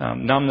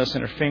 numbness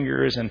in her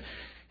fingers, and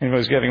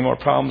was getting more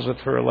problems with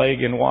her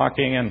leg and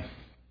walking, and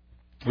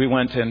we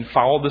went and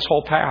followed this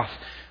whole path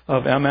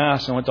of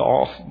MS and went to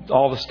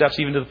all the steps,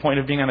 even to the point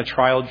of being on a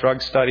trial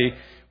drug study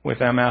with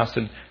MS,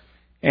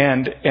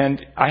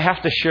 and I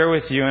have to share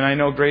with you, and I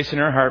know Grace in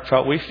her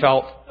heart we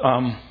felt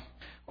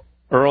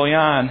early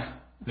on,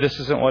 this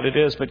isn't what it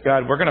is, but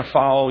God, we're going to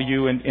follow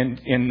you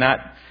and not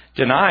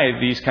deny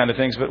these kind of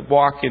things, but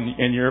walk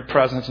in your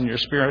presence and your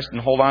spirit and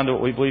hold on to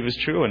what we believe is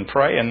true and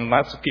pray. And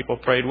lots of people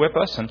prayed with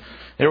us. And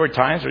there were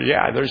times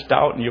where, there's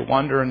doubt and you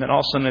wonder. And then all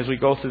of a sudden, as we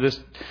go through this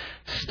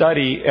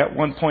study, at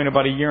one point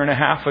about a year and a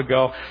half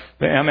ago,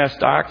 the MS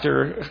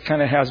doctor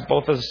kind of has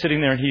both of us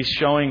sitting there, and he's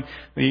showing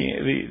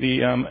the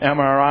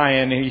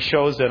MRI, and he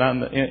shows that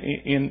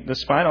in the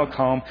spinal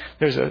column,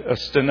 there's a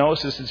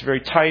stenosis. It's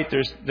very tight.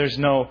 There's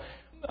no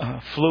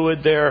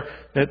fluid there,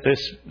 that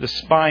the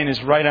spine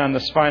is right on the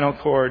spinal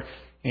cord,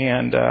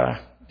 and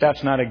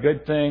that's not a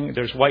good thing.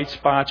 There's white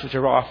spots, which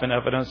are often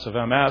evidence of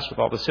MS with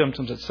all the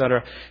symptoms,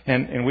 etc.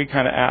 And we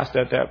kind of asked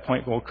at that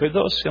point, well, could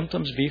those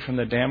symptoms be from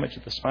the damage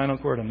of the spinal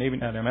cord and maybe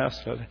not MS?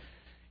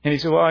 And he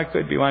said, well, it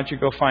could be. Why don't you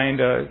go find,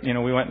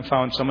 we went and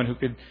found someone who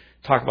could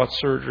talk about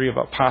surgery,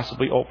 about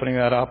possibly opening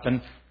that up,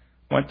 and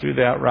went through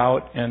that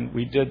route, and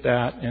we did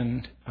that.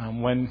 And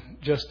when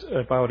just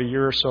about a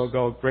year or so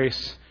ago,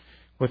 Grace,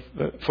 with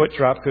the foot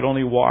drop, could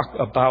only walk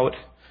about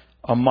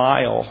a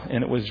mile,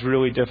 and it was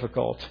really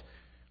difficult.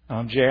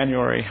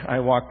 January, I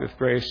walked with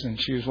Grace, and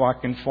she was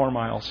walking 4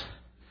 miles.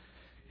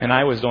 And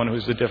I was the one who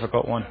was the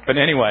difficult one. But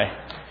anyway.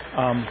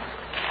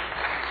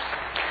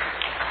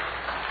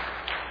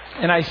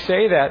 And I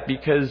say that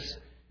because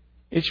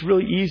it's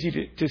really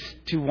easy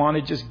to want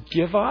to just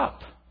give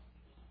up.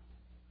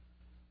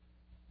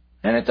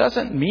 And it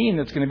doesn't mean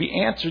it's going to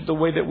be answered the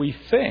way that we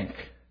think.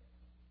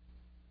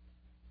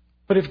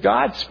 But if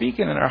God's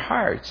speaking in our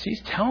hearts,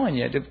 He's telling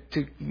you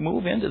to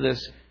move into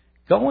this.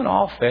 Go in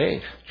all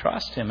faith.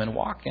 Trust Him and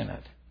walk in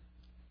it.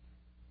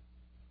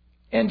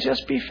 And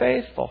just be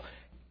faithful.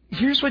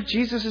 Here's what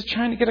Jesus is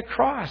trying to get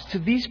across to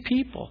these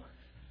people.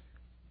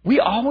 We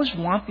always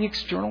want the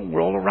external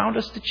world around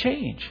us to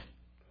change.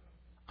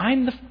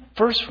 I'm the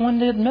first one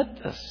to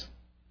admit this.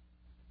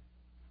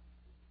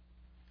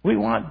 We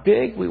want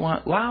big, we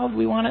want loud,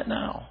 we want it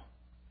now.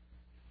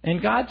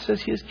 And God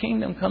says His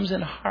kingdom comes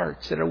in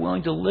hearts that are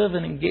willing to live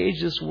and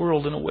engage this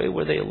world in a way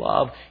where they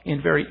love,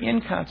 in very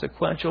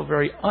inconsequential,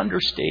 very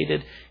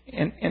understated,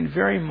 and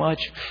very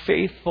much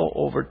faithful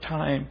over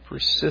time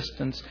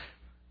persistence.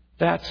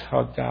 That's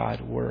how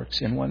God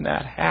works. And when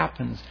that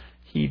happens,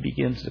 He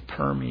begins to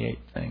permeate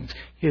things.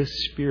 His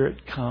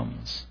Spirit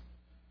comes.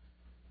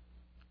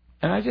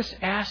 And I just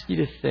ask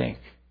you to think,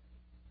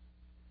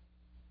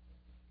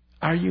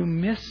 are you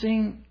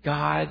missing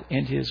God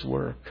and His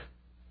work?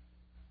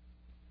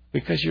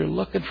 Because you're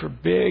looking for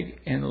big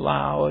and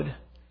loud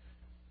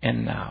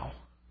and now.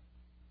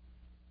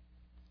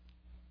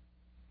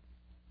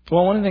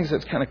 Well, one of the things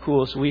that's kind of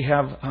cool is we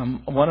have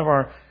one of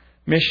our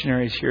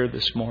missionaries here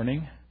this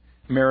morning,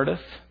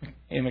 Meredith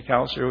in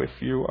McAllister. If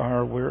you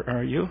are, where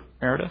are you,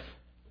 Meredith?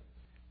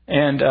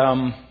 And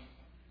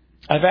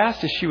I've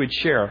asked if she would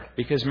share,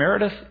 because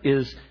Meredith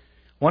is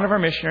one of our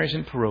missionaries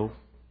in Peru,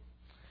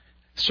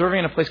 serving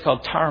in a place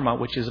called Tarma,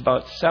 which is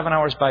about 7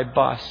 hours by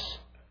bus,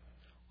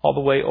 all the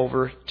way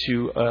over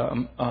to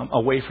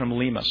away from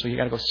Lima. So you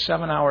got to go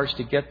 7 hours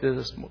to get to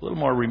this little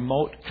more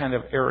remote kind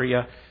of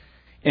area.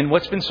 And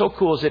what's been so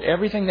cool is that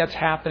everything that's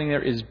happening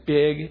there is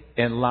big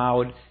and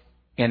loud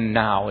and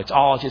now. It's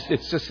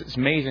this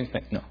amazing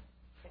thing. No.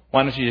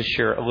 Why don't you just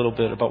share a little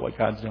bit about what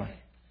God's doing?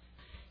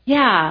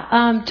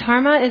 Yeah.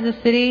 Tarma is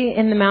a city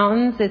in the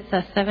mountains.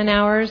 It's 7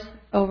 hours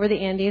over the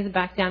Andes,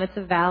 back down. It's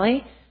a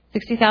valley,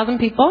 60,000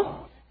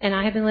 people. And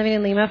I have been living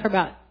in Lima for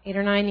about 8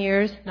 or 9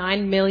 years,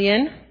 9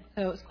 million.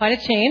 So it was quite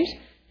a change.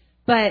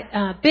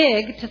 But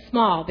big to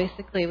small,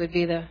 basically, would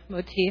be the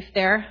motif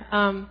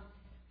there.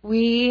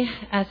 We,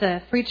 as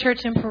a free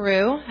church in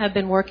Peru, have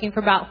been working for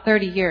about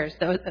 30 years,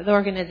 the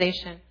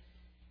organization.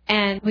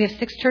 And we have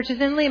 6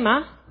 churches in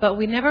Lima, but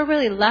we never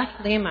really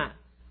left Lima.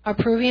 Our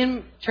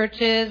Peruvian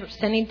churches were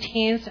sending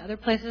teams to other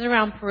places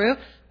around Peru.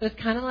 It was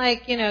kind of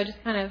like,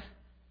 just kind of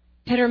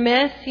hit or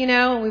miss,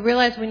 and we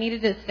realized we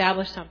needed to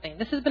establish something.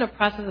 This has been a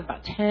process of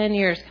about 10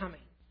 years coming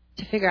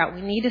to figure out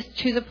we need to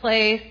choose a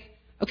place.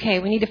 Okay,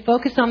 we need to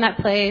focus on that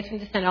place. We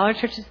need to send all our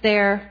churches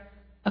there.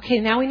 Okay,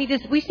 now we need to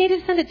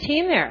send a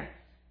team there.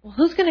 Well,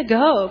 who's going to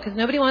go? Because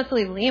nobody wants to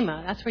leave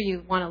Lima. That's where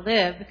you want to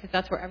live because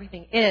that's where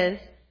everything is.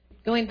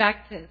 Going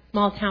back to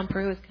small town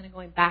Peru is kind of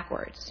going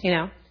backwards,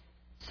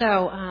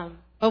 So,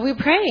 but we were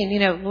praying,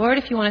 Lord,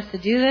 if you want us to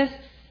do this.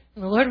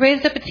 And the Lord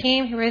raised up a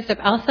team. He raised up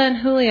Elsa and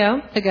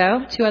Julio to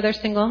go, 2 other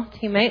single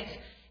teammates.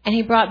 And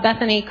He brought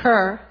Bethany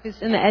Kerr,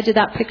 who's in the edge of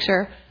that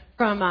picture,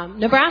 from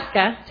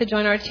Nebraska to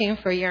join our team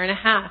for a year and a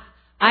half.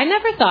 I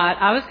never thought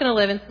I was going to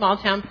live in small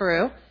town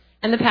Peru.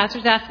 And the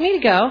pastors asked me to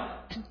go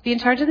to be in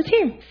charge of the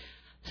team.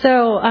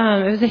 So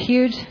it was a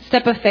huge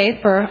step of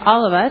faith for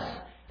all of us.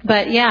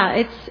 But yeah,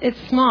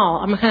 it's small.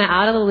 I'm kind of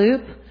out of the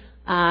loop.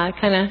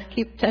 Kind of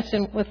keep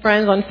touching with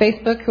friends on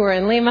Facebook who are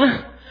in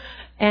Lima.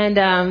 And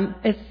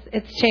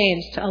it's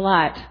changed a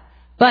lot.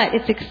 But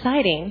it's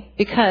exciting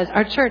because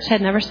our church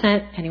had never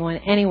sent anyone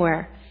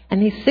anywhere.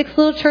 And these 6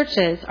 little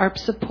churches are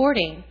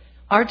supporting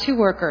our 2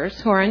 workers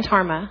who are in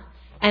Tarma.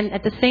 And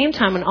at the same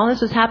time, when all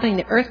this was happening,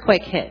 the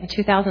earthquake hit in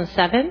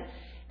 2007.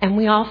 And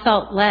we all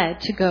felt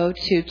led to go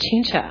to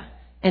Chincha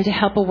and to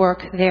help a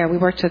work there. We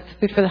worked with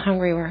Food for the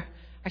Hungry, where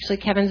actually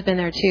Kevin's been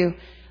there too.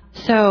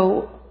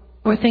 So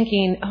we're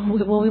thinking,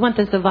 we want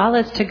the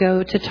Zavalas to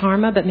go to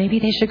Tarma, but maybe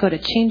they should go to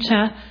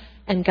Chincha.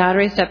 And God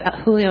raised up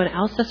Julio and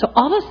Elsa. So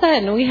all of a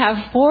sudden, we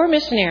have 4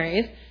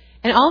 missionaries.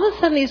 And all of a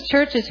sudden, these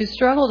churches who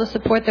struggle to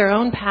support their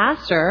own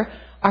pastor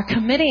are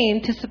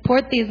committing to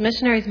support these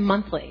missionaries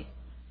monthly.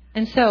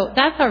 And so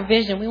that's our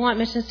vision. We want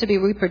missions to be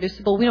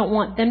reproducible. We don't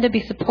want them to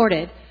be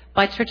supported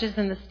by churches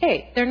in the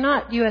States. They're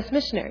not U.S.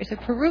 missionaries. They're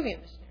Peruvian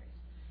missionaries.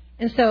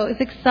 And so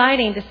it's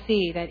exciting to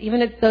see that even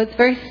though it's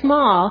very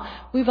small,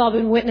 we've all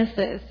been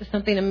witnesses to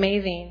something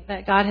amazing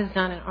that God has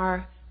done in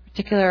our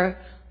particular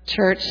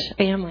church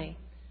family.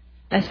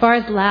 As far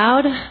as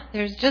loud,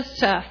 there's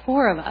just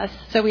 4 of us,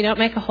 so we don't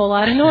make a whole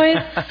lot of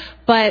noise.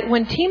 But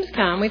when teams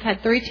come, we've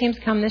had 3 teams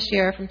come this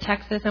year from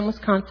Texas and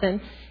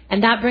Wisconsin,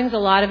 and that brings a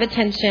lot of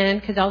attention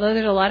because although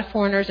there's a lot of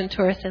foreigners and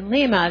tourists in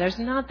Lima, there's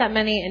not that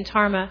many in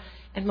Tarma,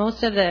 and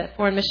most of the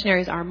foreign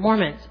missionaries are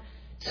Mormons.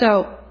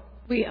 So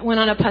we went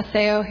on a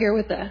paseo here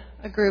with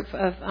a group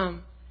of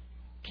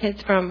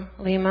kids from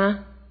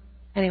Lima.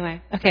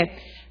 Anyway, okay,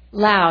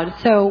 loud.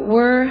 So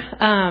we're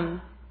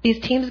these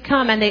teams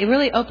come and they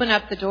really open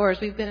up the doors.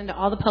 We've been into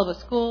all the public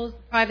schools,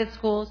 private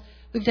schools.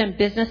 We've done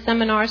business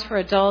seminars for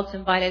adults,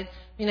 invited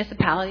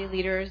municipality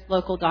leaders,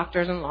 local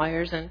doctors and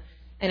lawyers and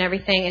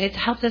everything. And it's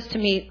helped us to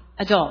meet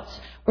adults.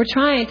 We're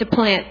trying to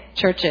plant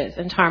churches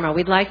in Tarma.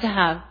 We'd like to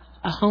have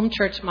a home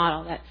church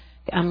model that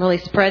really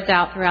spreads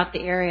out throughout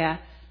the area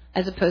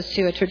as opposed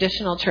to a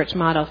traditional church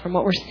model. From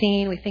what we're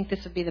seeing, we think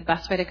this would be the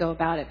best way to go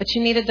about it. But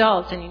you need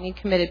adults and you need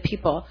committed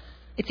people.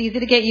 It's easy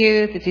to get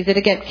youth, it's easy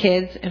to get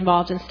kids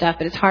involved in stuff,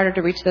 but it's harder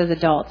to reach those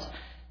adults.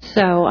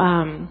 So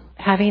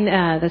having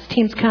those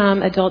teams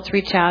come, adults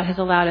reach out, has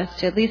allowed us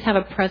to at least have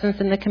a presence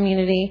in the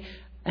community,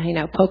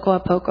 poco a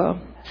poco.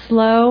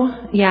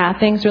 Slow, yeah,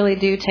 things really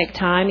do take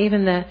time.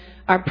 Even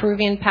our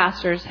Peruvian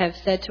pastors have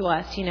said to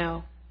us,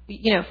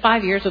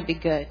 5 years would be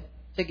good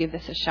to give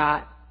this a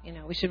shot.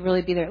 We should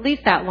really be there at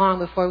least that long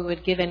before we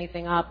would give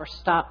anything up or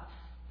stop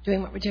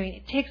doing what we're doing.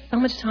 It takes so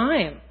much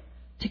time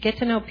to get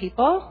to know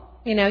people.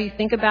 You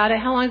think about it.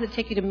 How long does it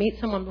take you to meet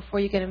someone before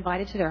you get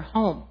invited to their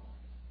home?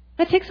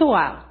 That takes a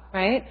while,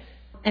 right?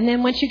 And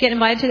then once you get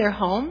invited to their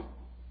home,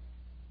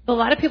 a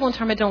lot of people in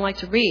Tarma don't like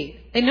to read.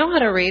 They know how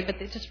to read, but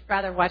they just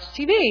rather watch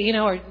TV,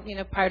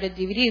 or pirated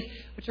DVDs,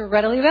 which are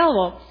readily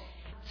available.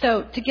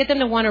 So to get them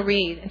to want to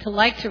read and to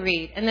like to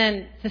read, and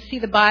then to see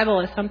the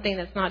Bible as something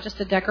that's not just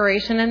a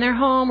decoration in their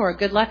home or a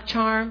good luck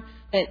charm,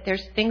 that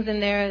there's things in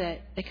there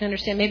that they can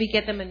understand. Maybe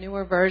get them a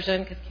newer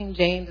version because King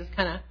James is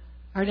kind of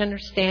hard to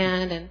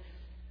understand. And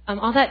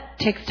all that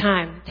takes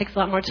time. It takes a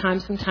lot more time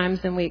sometimes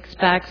than we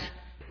expect.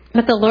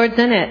 But the Lord's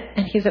in it,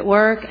 and He's at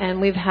work. And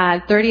we've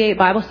had 38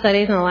 Bible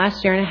studies in the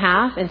last year and a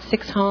half in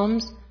 6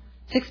 homes,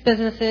 6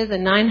 businesses,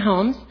 and 9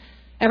 homes.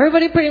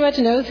 Everybody pretty much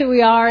knows who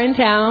we are in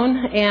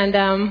town,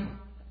 and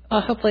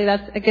hopefully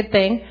that's a good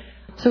thing.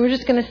 So we're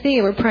just going to see.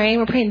 We're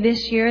praying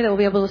this year that we'll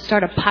be able to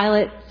start a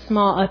pilot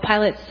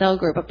cell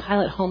group, a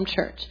pilot home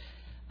church.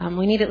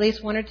 We need at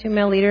least 1 or 2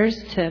 male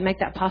leaders to make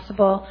that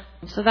possible.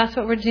 So that's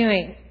what we're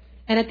doing.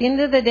 And at the end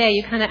of the day,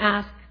 you kind of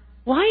ask,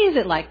 why is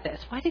it like this?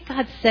 Why did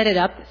God set it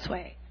up this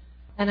way?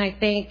 And I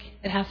think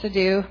it has to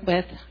do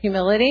with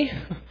humility,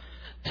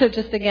 to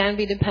just, again,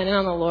 be dependent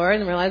on the Lord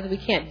and realize that we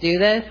can't do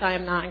this. I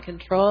am not in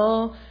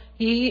control.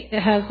 He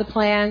has the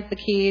plans, the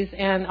keys,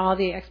 and all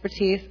the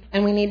expertise,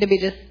 and we need to be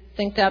just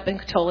synced up and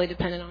totally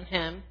dependent on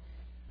Him.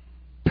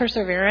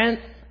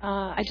 Perseverance.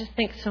 I just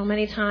think so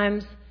many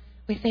times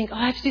we think,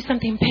 I have to do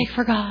something big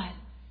for God.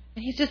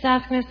 And He's just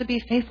asking us to be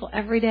faithful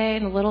every day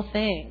in the little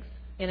things,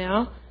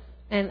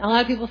 And a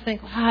lot of people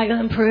think, wow, you live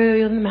in Peru,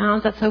 you live in the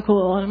mountains, that's so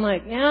cool. And I'm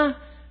like, yeah,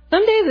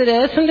 some days it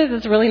is, some days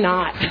it's really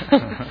not.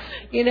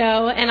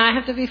 And I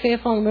have to be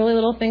faithful in really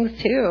little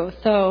things too.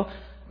 So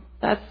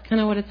that's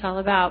kind of what it's all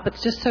about. But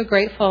just so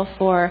grateful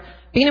for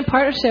being in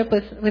partnership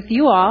with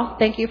you all.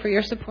 Thank you for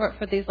your support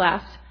for these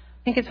last,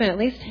 I think it's been at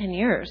least 10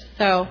 years.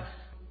 So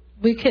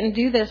we couldn't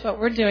do this, what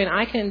we're doing.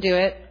 I couldn't do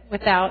it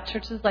without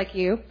churches like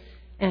you.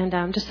 And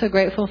I'm just so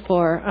grateful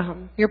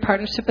for your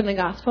partnership in the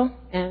gospel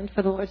and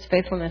for the Lord's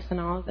faithfulness in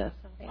all of this.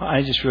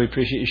 I just really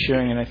appreciate you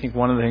sharing. And I think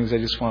one of the things I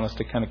just want us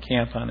to kind of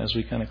camp on as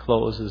we kind of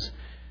close is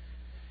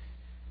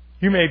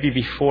you may be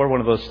before one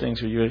of those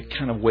things where you're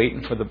kind of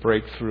waiting for the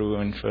breakthrough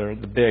and for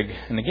the big.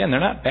 And again, they're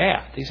not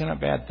bad. These are not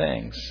bad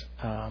things.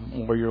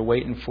 Where you're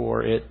waiting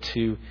for it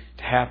to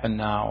happen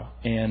now.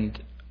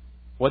 And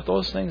what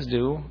those things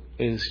do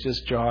is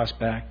just draw us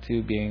back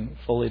to being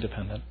fully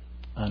dependent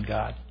on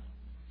God.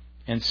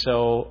 And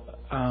so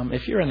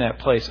if you're in that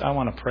place, I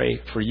want to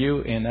pray for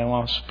you, and I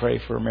want to pray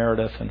for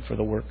Meredith and for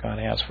the work God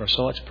has for us.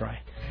 So let's pray.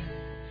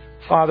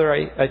 Father,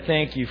 I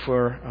thank you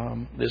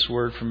for this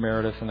word from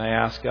Meredith, and I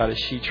ask, God, as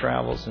she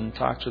travels and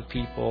talks with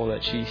people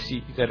that she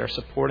sees that are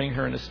supporting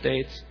her in the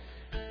States,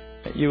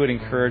 that you would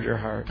encourage her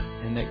heart,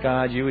 and that,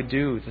 God, you would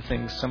do the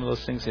things, some of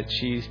those things that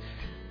she's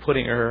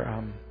putting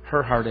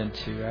her heart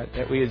into,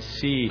 that we would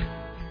see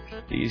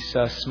these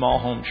small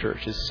home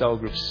churches, cell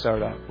groups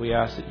start up. We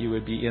ask that you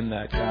would be in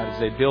that, God, as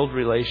they build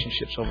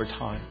relationships over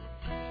time.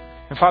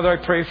 And Father,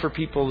 I pray for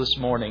people this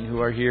morning who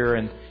are here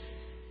and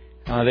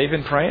they've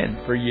been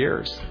praying for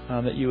years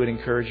that you would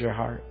encourage their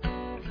heart.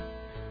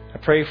 I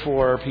pray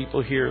for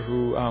people here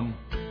who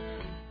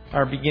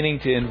are beginning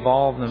to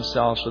involve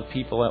themselves with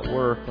people at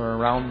work or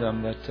around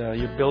them, that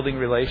you're building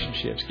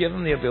relationships. Give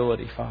them the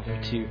ability,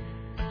 Father, to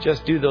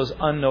just do those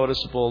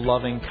unnoticeable,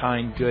 loving,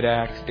 kind, good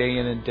acts day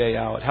in and day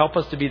out. Help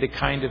us to be the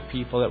kind of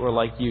people that were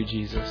like you,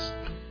 Jesus.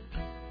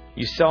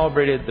 You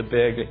celebrated the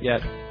big,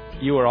 yet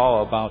you are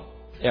all about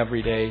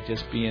every day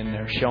just being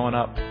there, showing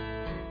up,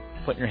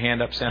 putting your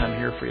hand up, saying, I'm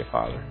here for you,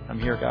 Father. I'm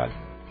here, God.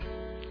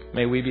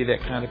 May we be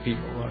that kind of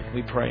people, Lord.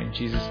 We pray in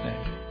Jesus'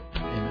 name.